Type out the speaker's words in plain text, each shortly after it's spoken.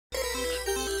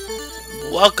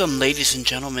Welcome, ladies and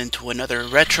gentlemen, to another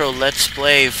retro Let's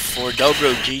Play for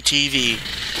DobroGTV.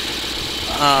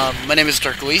 My name is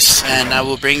Dark Luis, and I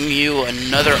will bring you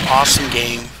another awesome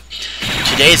game.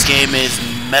 Today's game is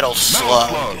Metal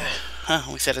Slug.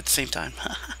 Huh, we said it at the same time.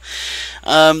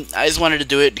 I just wanted to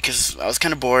do it because I was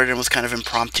kind of bored and it was kind of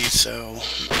impromptu, so...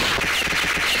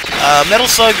 Metal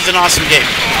Slug is an awesome game.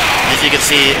 As you can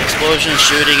see, explosions,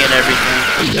 shooting, and everything.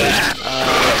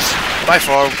 By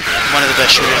far, one of the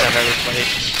best shooters I've ever played.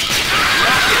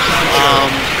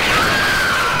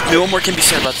 I mean, what more can be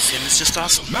said about this game? It's just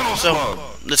awesome. So,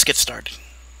 let's get started.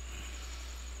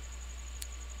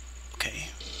 Okay.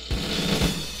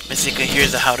 Basically,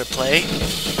 here's the how to play.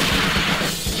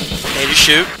 A to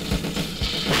shoot.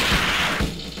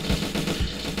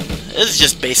 This is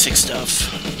just basic stuff.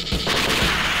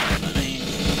 I mean,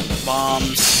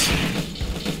 bombs.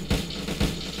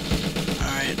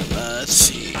 Alright, let's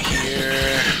see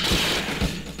here.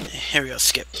 Here we go,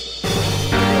 skip.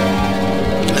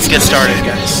 Let's get started,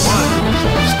 guys.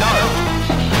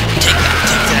 Take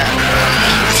that.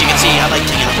 As you can see, I like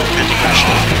taking a little bit of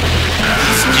pressure.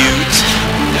 These dudes.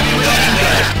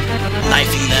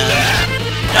 Knifing them.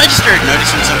 I just started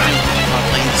noticing something while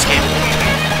playing this game.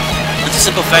 It's a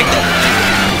simple fact that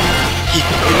you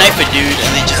knife a dude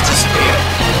and they just disappear.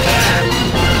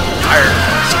 Fire.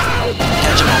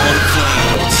 Catch them all in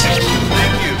flames.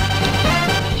 Thank you.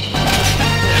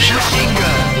 Machine gun.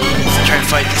 Let's try to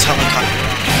fight this helicopter.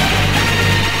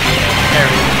 There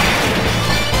we go.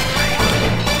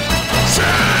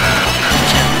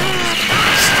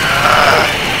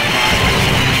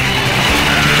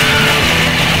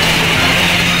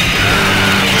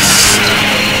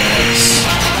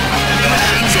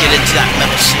 Let's get into that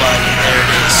metal slug. There it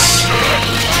is.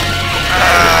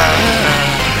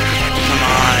 Come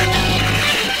on.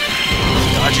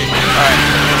 Dodge it. Alright,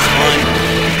 that's one.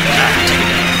 Take it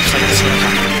down. Just like this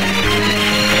helicopter.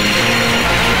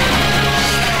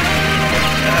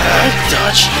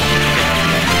 Dodge.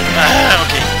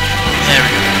 Okay. There we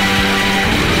go.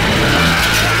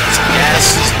 Some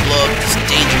gas, this blow up, this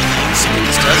danger thing. See what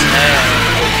this does now.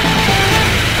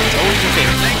 It's always your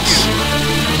favorite things.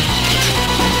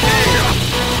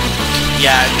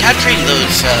 Yeah, capturing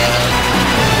those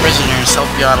prisoners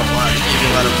help you out a lot. Give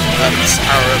you a lot of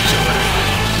power-ups or whatever.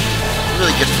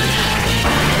 Really good for you.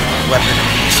 Weapon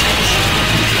abuse.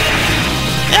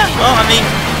 Yeah, well, I mean,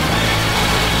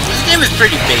 this game is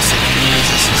pretty basic. You know,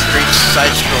 it's just a straight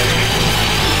side-scrolling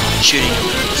shooting.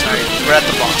 Sorry, we're at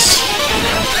the boss.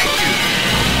 Thank you.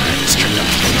 Alright, let's turn up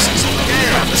the places.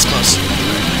 Yeah, that's close.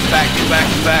 Back. Alright,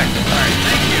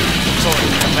 thank you. Forward,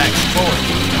 back, forward.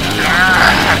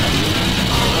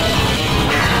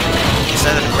 Is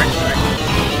that a correct?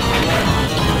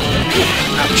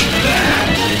 Ouch.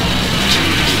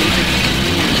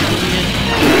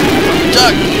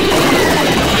 Duck!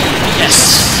 Yes!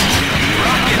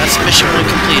 That's mission 1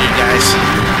 completed, guys.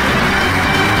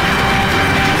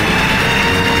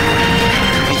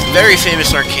 It's a very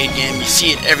famous arcade game. You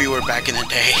see it everywhere back in the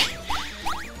day.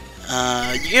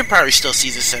 You can probably still see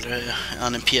this at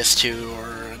on a PS2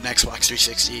 or an Xbox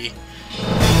 360.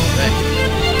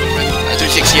 A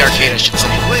 360 arcade, I should say.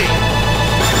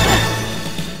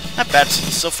 Not bad.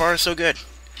 So far, so good.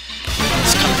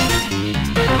 It's coming.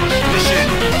 Mission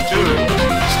 2.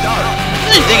 Start.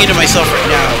 I'm thinking to myself right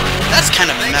now, that's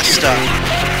kind of messed up.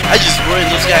 I just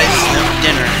ruined those guys'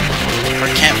 dinner or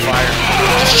campfire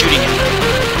just shooting at them.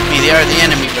 I mean, they are the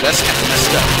enemy, but that's kind of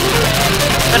messed up.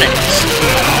 But anyways.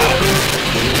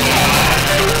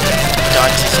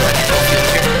 Dodge this electrical field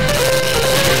here.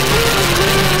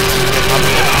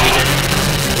 Probably completed.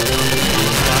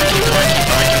 Keep going.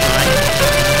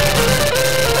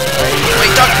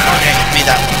 Wait, duck! Okay, made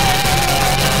that one.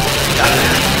 Got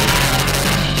it.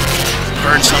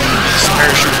 Burn some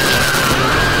parachute.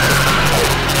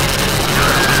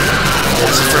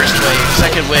 That's the first wave.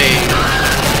 Second wave.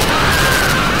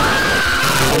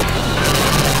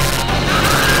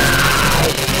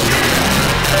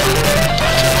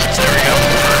 There we go.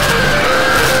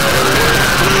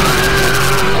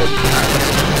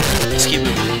 Let's keep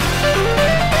moving.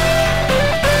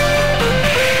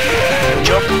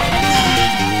 Jump.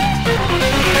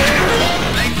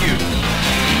 Thank you.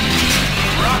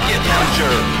 Rocket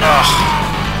launcher. Ugh.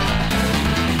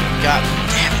 God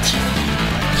damn it.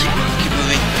 Keep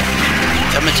moving.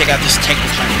 I'm gonna take out this tank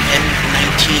with my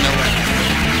M1911.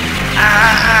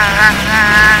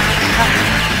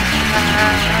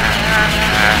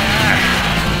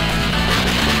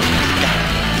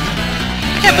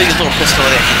 I can't believe this little pistol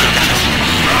that can take that.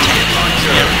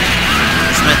 Yeah.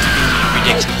 It's meant to be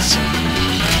ridiculous.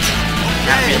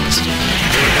 Not realistic.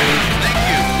 Thank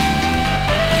you.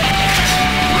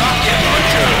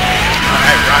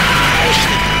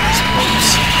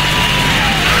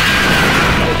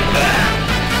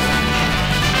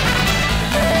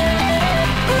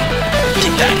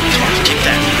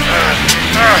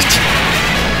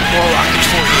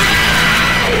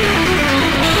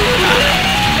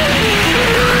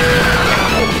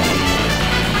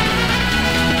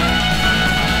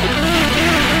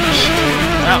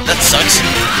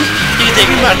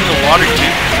 jump out of the water,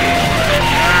 dude.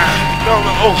 No, no,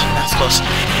 oh, that's close.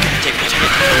 Take it.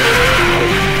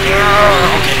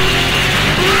 Okay.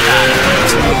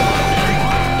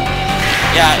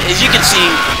 Yeah, as you can see,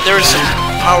 there were some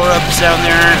power-ups down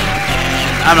there.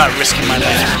 I'm not risking my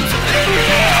life.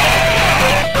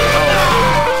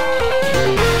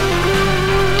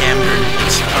 Damn bird.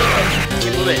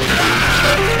 Keep moving.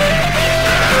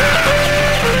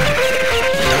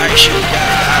 Alright, shoot.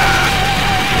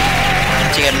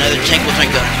 Take out another tank with my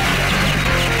gun.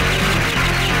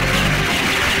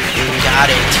 Got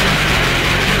it.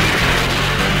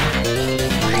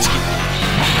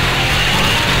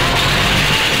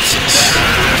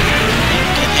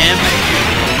 Get him.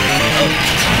 Oh,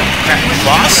 crap.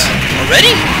 Boss?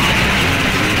 Already?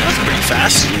 That was pretty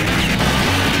fast.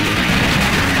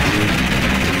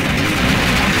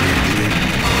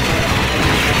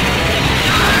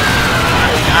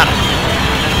 Got him.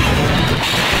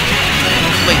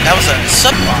 Wait, that was a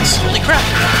sub-boss. Holy crap.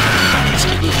 Let's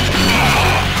keep moving.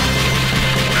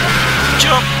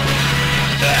 Jump!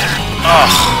 Oh.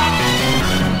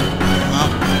 Well,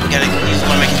 gotta use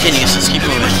one of my continues. Let's keep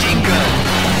moving.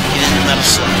 Get into Metal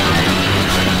Slug.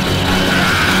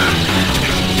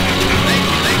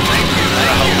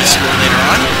 That'll help my score later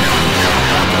on.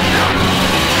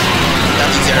 Got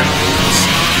these arrows.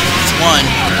 It's one.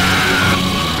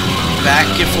 Back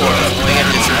and forth. We gotta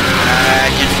do some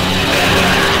back and forth.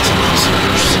 Get some little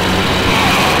scores.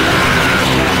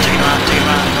 Take him out, take him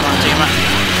out. Come on, take him out.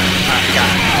 Alright, got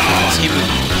it. Let's keep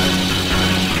moving.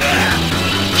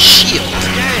 Shield.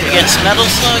 Against Metal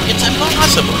Slug, it's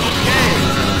impossible.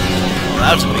 Oh,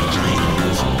 that was a big plane.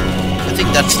 I think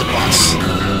that's the boss.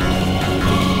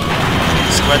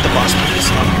 Let's go at the boss, please.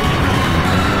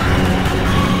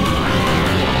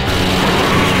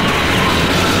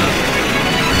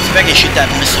 See if I can shoot that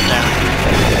missile down.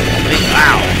 Wait,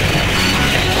 wow.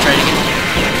 Try to get...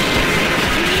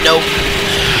 Nope.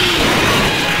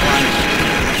 Come on.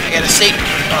 I gotta save...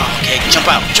 Oh, okay, jump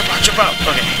out, jump out, jump out.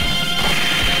 Okay.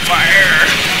 Fire!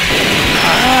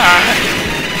 Ah!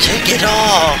 Take it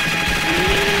all!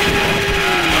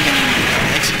 Okay,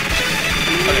 thanks.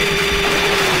 Okay.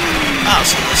 Oh,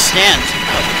 so the stand.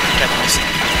 Oh, got my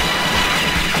stand.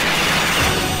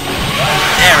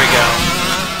 There we go.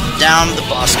 Down the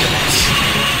boss goes.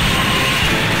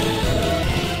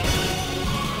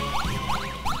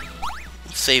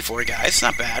 Save for it, guys.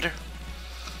 Not bad.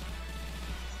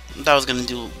 I thought I was gonna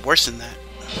do worse than that.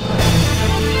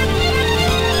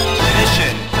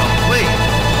 Mission complete.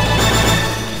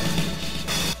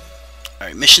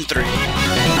 Alright, mission 3.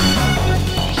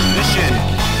 Mission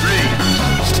 3.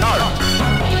 Start.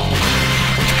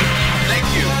 Thank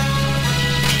you.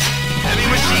 Heavy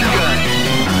machine gun.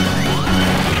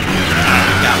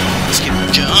 Got one. Let's give him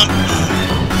a jump.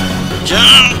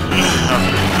 Jump.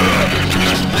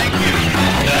 Thank you.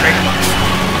 Break him off.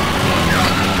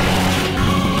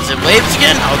 Is it waves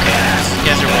again? Okay, you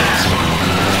guys are waves.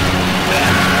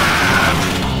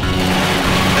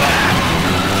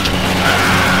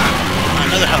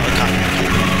 Another helicopter.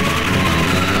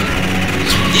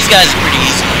 These guys are pretty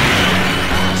easy.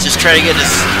 Just try to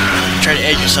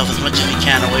edge yourself as much as you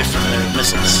can away from their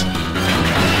missiles.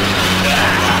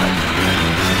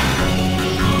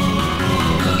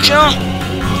 Jump!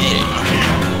 Made it. Okay.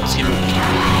 Let's keep moving.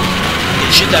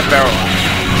 Okay, shoot that barrel off.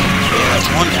 Okay, that's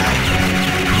one guy.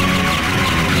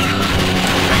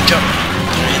 Alright, jump.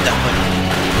 Don't hit that button.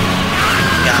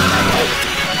 Got that guy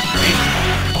with it.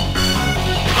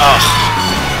 Oh.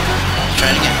 Try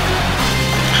it again.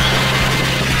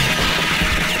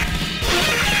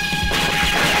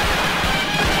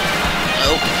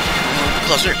 Nope.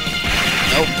 Closer.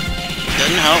 Nope.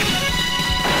 Doesn't help.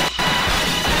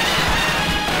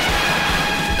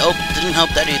 Nope. Didn't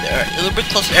help that either. Alright, a little bit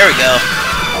closer. There we go.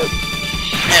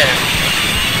 There.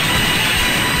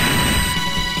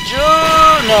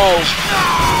 No.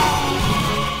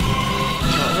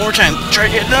 One more time. Try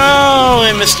again. No,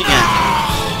 I missed again.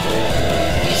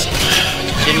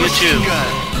 Continue with 2.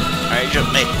 Alright,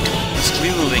 jump, mate. Let's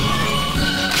keep moving.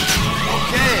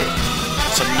 Okay.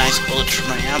 Some nice bullets from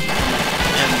my amp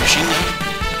and machine gun.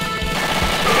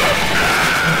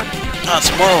 Oh,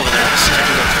 some more over there. Let's see if I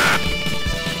can go through.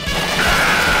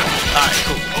 Alright,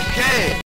 cool.